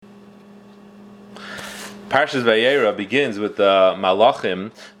Parshas Vayera begins with the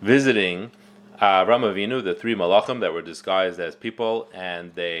Malachim visiting Avram Avinu, the three Malachim that were disguised as people,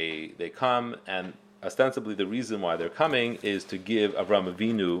 and they come, and ostensibly the reason why they're coming is to give Avram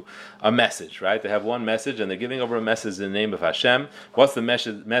Avinu a message, right? They have one message, and they're giving over a message in the name of Hashem. What's the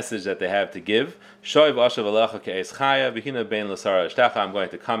message that they have to give? I'm going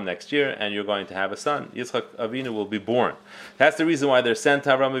to come next year, and you're going to have a son. Yitzchak Avinu will be born. That's the reason why they're sent to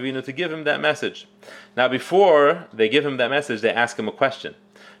Avram Avinu, to give him that message. Now, before they give him that message, they ask him a question.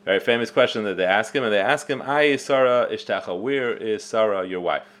 Very famous question that they ask him, and they ask him, Ay Sarah Ishtacha, where is Sarah, your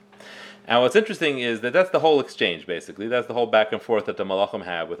wife? And what's interesting is that that's the whole exchange, basically. That's the whole back and forth that the Malachim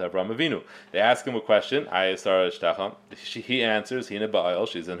have with Avram Avinu. They ask him a question, Ay Sarah Ishtacha. He answers, Hina Ba'al,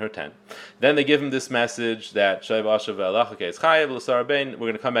 she's in her tent. Then they give him this message that we're going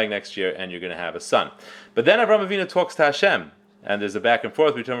to come back next year and you're going to have a son. But then Avram Avinu talks to Hashem, and there's a back and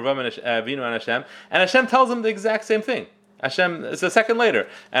forth between Avram Avinu and Hashem tells him the exact same thing. Hashem, it's a second later,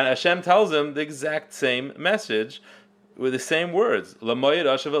 and Hashem tells him the exact same message with the same words. So,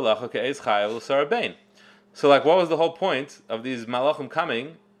 like, what was the whole point of these malachim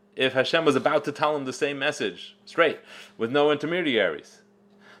coming if Hashem was about to tell him the same message straight, with no intermediaries?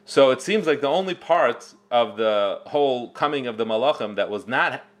 So it seems like the only part of the whole coming of the malachim that was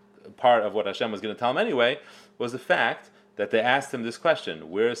not part of what Hashem was going to tell him anyway was the fact that they asked him this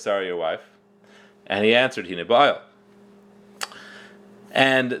question, where is Sarah, your wife? And he answered, Hine Ba'al.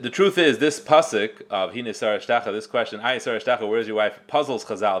 And the truth is, this pasuk of Hine Sarah Ishtacha, this question, Ay Sarah Ishtacha, where's your wife, puzzles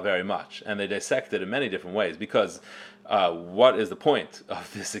Chazal very much, and they dissect it in many different ways. Because what is the point of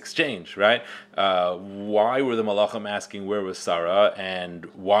this exchange, right? Why were the Malachim asking where was Sarah, and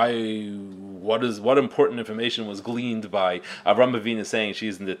what important information was gleaned by Avram Avinu saying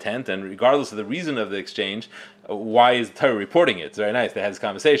she's in the tent? And regardless of the reason of the exchange, why is the Torah reporting it? It's very nice they had this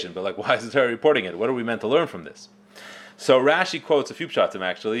conversation, but why is the Torah reporting it? What are we meant to learn from this? So Rashi quotes a few pshatim,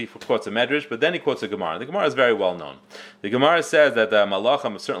 actually. He quotes a medrash, but then he quotes a Gemara. The Gemara is very well known. The Gemara says that the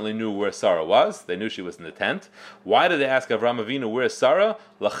Malachim certainly knew where Sarah was. They knew she was in the tent. Why did they ask Avram Avinu, where is Sarah?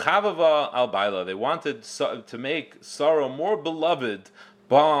 L'chavava al baila. They wanted to make Sarah more beloved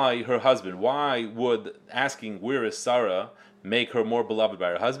by her husband. Why would asking where is Sarah make her more beloved by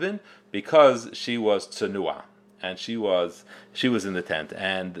her husband? Because she was tzenuah, and she was in the tent.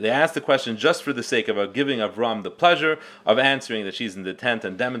 And they asked the question just for the sake of giving Avram the pleasure of answering that she's in the tent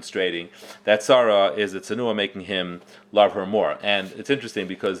and demonstrating that Sarah is a tzenuah, making him love her more. And it's interesting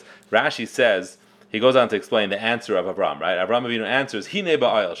because Rashi says, he goes on to explain the answer of Avram, right? Avram Avinu answers, Hine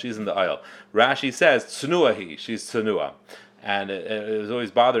ba'ayil, she's in the aisle. Rashi says, tzenuah hi, she's tzenuah. And it was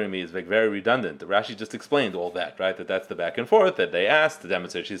always bothering me. It's very redundant. Rashi just explained all that, right? That's the back and forth that they asked to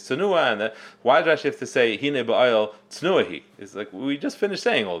demonstrate she's tzenuah, and why did Rashi have to say hine ba'ayil tzenuahi? It's like we just finished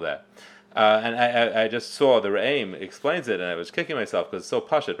saying all that. And I just saw the Re'im explains it, and I was kicking myself because it's so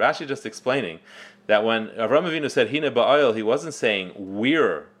pashut. Rashi just explaining that when Avram Avinu said hine ba'ayil, he wasn't saying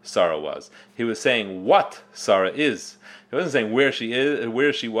where Sarah was. He was saying what Sarah is. He wasn't saying where she is,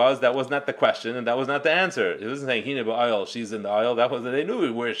 where she was. That was not the question, and that was not the answer. He wasn't saying Hine ba'ayil, she's in the aisle. That was, they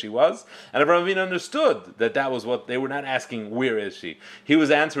knew where she was, and Avraham Avinu understood that was what they were not asking. Where is she? He was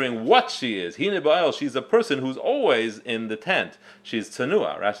answering what she is. Hine ba'ayil, she's a person who's always in the tent. She's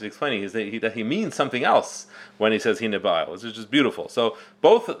tzenuah. Rashi is explaining that he means something else when he says Hine ba'ayil. It's just beautiful. So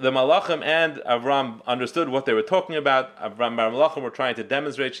both the Malachim and Avram understood what they were talking about. Avram and Malachim were trying to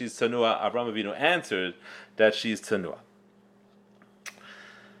demonstrate she's tzenuah. Avraham Avinu answered that she's tzenuah.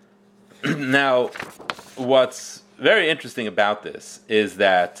 Now, what's very interesting about this is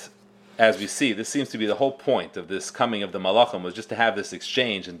that, as we see, this seems to be the whole point of this coming of the Malachim, was just to have this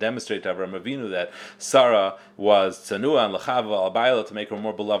exchange and demonstrate to Avram Avinu that Sarah was tzenuah and l'chava al baila, to make her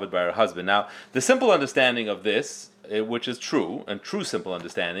more beloved by her husband. Now, the simple understanding of this, which is true, and true simple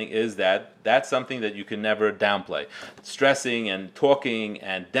understanding, is that that's something that you can never downplay. Stressing and talking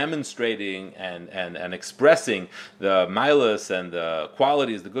and demonstrating and expressing the milas and the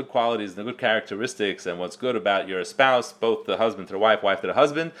qualities, the good qualities, the good characteristics, and what's good about your spouse, both the husband to the wife, wife to the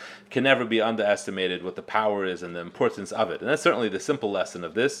husband, can never be underestimated, what the power is and the importance of it. And that's certainly the simple lesson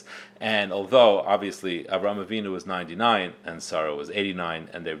of this. And although, obviously, Avraham Avinu was 99 and Sarah was 89,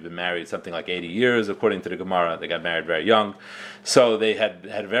 and they've been married something like 80 years, according to the Gemara. They got married very young. So they had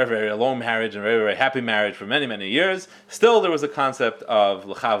a very, very long marriage and very, very happy marriage for many, many years. Still, there was a concept of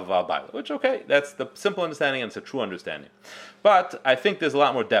l'chav al baila, which, okay, that's the simple understanding and it's a true understanding. But I think there's a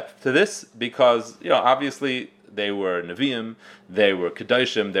lot more depth to this because, obviously, they were Nevi'im, they were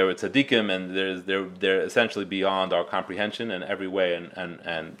Kedoshim, they were Tzaddikim, and they're essentially beyond our comprehension in every way,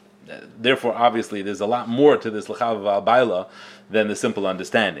 and therefore, obviously, there's a lot more to this l'chav al baila than the simple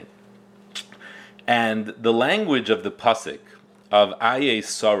understanding. And the language of the pasuk of Aye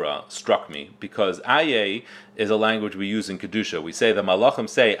Sarah struck me, because Aye is a language we use in Kedusha. We say the Malachim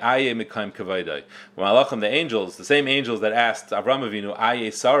say Aye Mikaim Kavaydai. Malachim, the angels, the same angels that asked Avram Avinu, Aye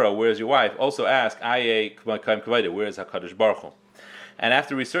Sarah, where's your wife, also ask Aye Mikaim Kavaydai, where is HaKadosh Baruch Hu? And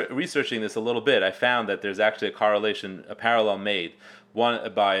after researching this a little bit, I found that there's actually a correlation, a parallel made,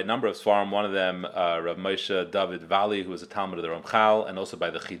 one by a number of Sfarim, one of them Rav Moshe David Vali, who is a Talmud of the Ramchal, and also by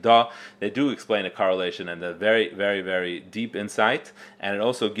the Chidah. They do explain a correlation and a very, very, very deep insight, and it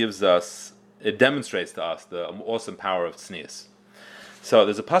also it demonstrates to us the awesome power of tznius. So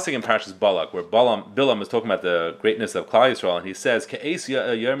there's a pasuk in Parashas Balak where Bilam is talking about the greatness of Klal Yisrael, and he says, "Ke'es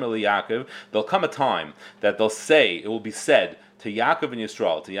Yermel Yaakov." There'll come a time that they'll say, it will be said to Yaakov and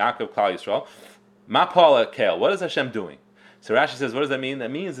Yisrael, to Yaakov, Klal Yisrael, "Ma Pa'ala Kel." What is Hashem doing? So Rashi says, what does that mean?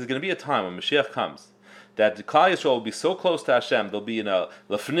 That means there's going to be a time when Mashiach comes, that the Klal Yisrael will be so close to Hashem, they'll be in a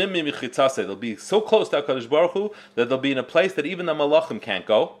lefnim michitzase, they'll be so close to HaKadosh Baruch Hu that they'll be in a place that even the Malachim can't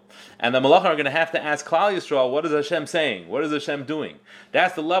go, and the Malachim are going to have to ask Klal Yisrael, what is Hashem saying? What is Hashem doing?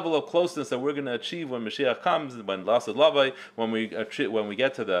 That's the level of closeness that we're going to achieve when Mashiach comes, when Lasad Lavai, when we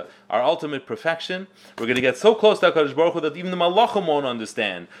get to our ultimate perfection. We're going to get so close to HaKadosh Baruch Hu that even the Malachim won't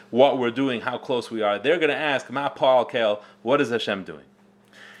understand what we're doing, how close we are. They're going to ask, Ma Pa'al Kel, what is Hashem doing?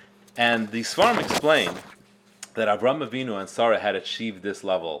 And the Sfarim explain that Avram Avinu and Sarah had achieved this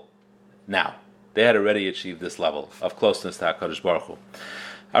level now. They had already achieved this level of closeness to HaKadosh Baruch Hu.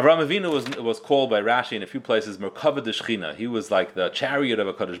 Avram Avinu was called by Rashi in a few places Merkava de Shechina. He was like the chariot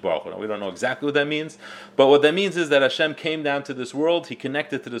of HaKadosh Baruch Hu. Now, we don't know exactly what that means, but what that means is that Hashem came down to this world, He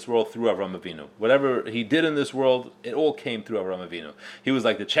connected to this world through Avram Avinu. Whatever He did in this world, it all came through Avram Avinu. He was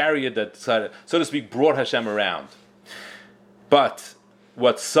like the chariot that, so to speak, brought Hashem around. But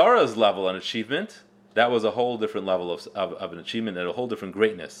what Sarah's level and achievement, that was a whole different level of an achievement and a whole different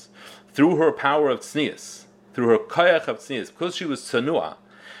greatness. Through her power of tznius, through her koyach of tznius, because she was tzanua,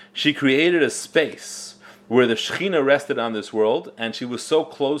 she created a space where the Shekhinah rested on this world, and she was so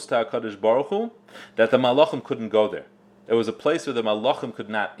close to HaKadosh Baruch Hu that the Malachim couldn't go there. It was a place where the Malachim could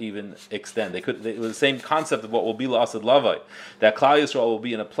not even extend. It was the same concept of what will be La'asad Lavai, that Klal Yisrael will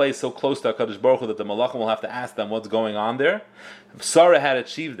be in a place so close to HaKadosh Baruch Hu that the Malachim will have to ask them what's going on there. Sarah had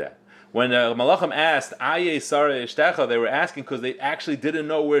achieved that. When the Malachim asked, Aye Sarah Ishtecha, they were asking because they actually didn't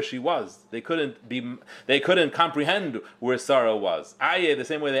know where she was. They couldn't comprehend where Sarah was. Aye, the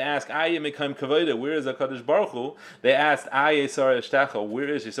same way they asked, Aye Mikaim Kaveda, where is HaKadosh Baruch Hu? They asked, Aye Sarah Ishtecha, where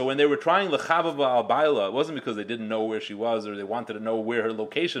is she? So when they were trying L'chava Ba'al Baila, it wasn't because they didn't know where she was or they wanted to know where her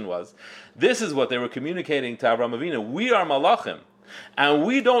location was. This is what they were communicating to Avram Avinu. We are Malachim, and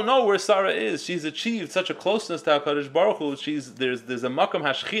we don't know where Sarah is. She's achieved such a closeness to HaKadosh Baruch Hu. There's a makam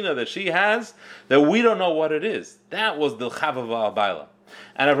hashchina that she has that we don't know what it is. That was the Chava Ba'al Baila.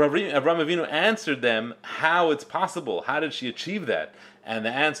 And Avram Avinu answered them how it's possible. How did she achieve that? And the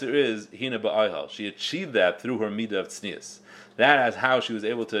answer is Hina Ba'ayhal. She achieved that through her midah of tznius. That is how she was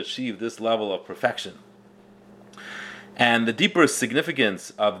able to achieve this level of perfection. And the deeper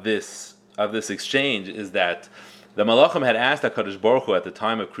significance of this exchange is that the Malachim had asked HaKadosh Baruch Hu at the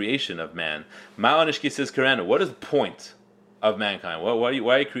time of creation of man, what is the point of mankind? Why are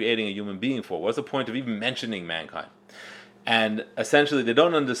you creating a human being for? What's the point of even mentioning mankind? And essentially they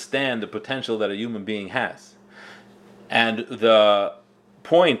don't understand the potential that a human being has. And the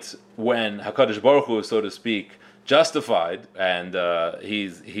point when HaKadosh Baruch Hu, so to speak, justified and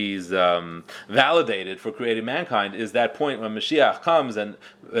he's validated for creating mankind is that point when Mashiach comes and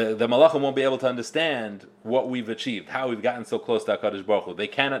the Malachim won't be able to understand what we've achieved, how we've gotten so close to HaKadosh Baruch Hu. They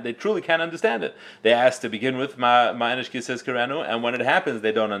truly can't understand it. They ask to begin with, Ma'anish Kisses Karenu, and when it happens,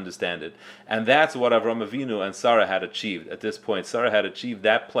 they don't understand it. And that's what Avram Avinu and Sarah had achieved at this point. Sarah had achieved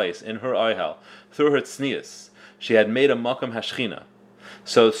that place in her Oyhel, through her tznius. She had made a Makam Hashchina.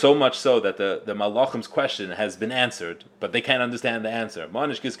 So much so that the Malachim's question has been answered, but they can't understand the answer.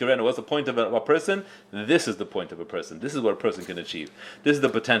 Manish Gizkarenu, what's the point of a person? This is the point of a person. This is what a person can achieve. This is the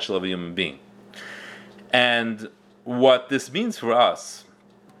potential of a human being. And what this means for us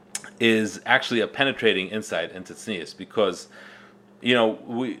is actually a penetrating insight into tznius, because,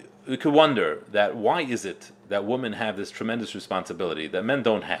 we could wonder that why is it that women have this tremendous responsibility that men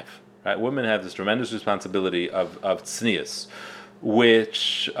don't have? Right? Women have this tremendous responsibility of tznius,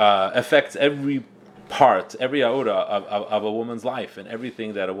 which affects every part, every iota of a woman's life, and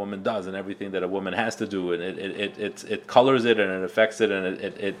everything that a woman does, and everything that a woman has to do, and it colors it, and it affects it,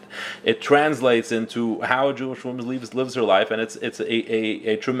 and it translates into how a Jewish woman lives her life, and it's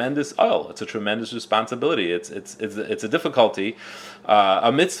a tremendous oil. It's a tremendous responsibility. It's a difficulty,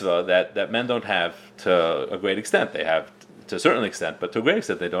 a mitzvah that men don't have to a great extent. They have to a certain extent, but to a great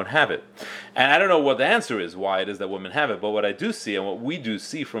extent they don't have it. And I don't know what the answer is, why it is that women have it, but what I do see, and what we do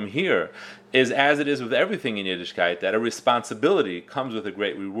see from here, is as it is with everything in Yiddishkeit, that a responsibility comes with a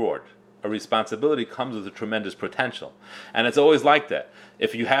great reward. A responsibility comes with a tremendous potential. And it's always like that.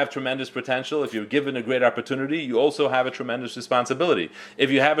 If you have tremendous potential, if you're given a great opportunity, you also have a tremendous responsibility.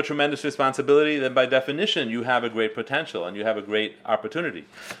 If you have a tremendous responsibility, then by definition you have a great potential and you have a great opportunity.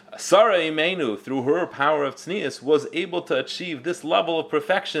 Sarah Imenu, through her power of tznius, was able to achieve this level of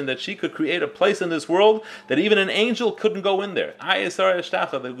perfection that she could create a place in this world that even an angel couldn't go in there. A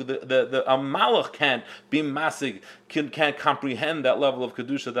malach can't be masig, can't comprehend that level of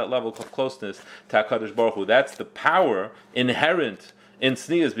kedusha, that level of closeness to HaKadosh Baruch Hu. That's the power inherent in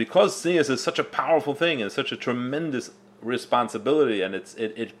tznius, because tznius is such a powerful thing and such a tremendous responsibility, and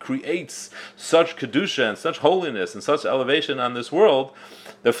it creates such kedusha and such holiness and such elevation on this world.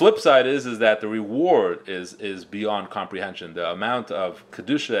 The flip side is that the reward is beyond comprehension. The amount of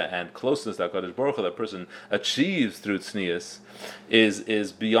kedusha and closeness that HaKadosh Baruch Hu that person achieves through tznius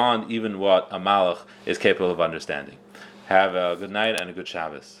is beyond even what a malach is capable of understanding. Have a good night and a good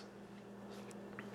Shabbos.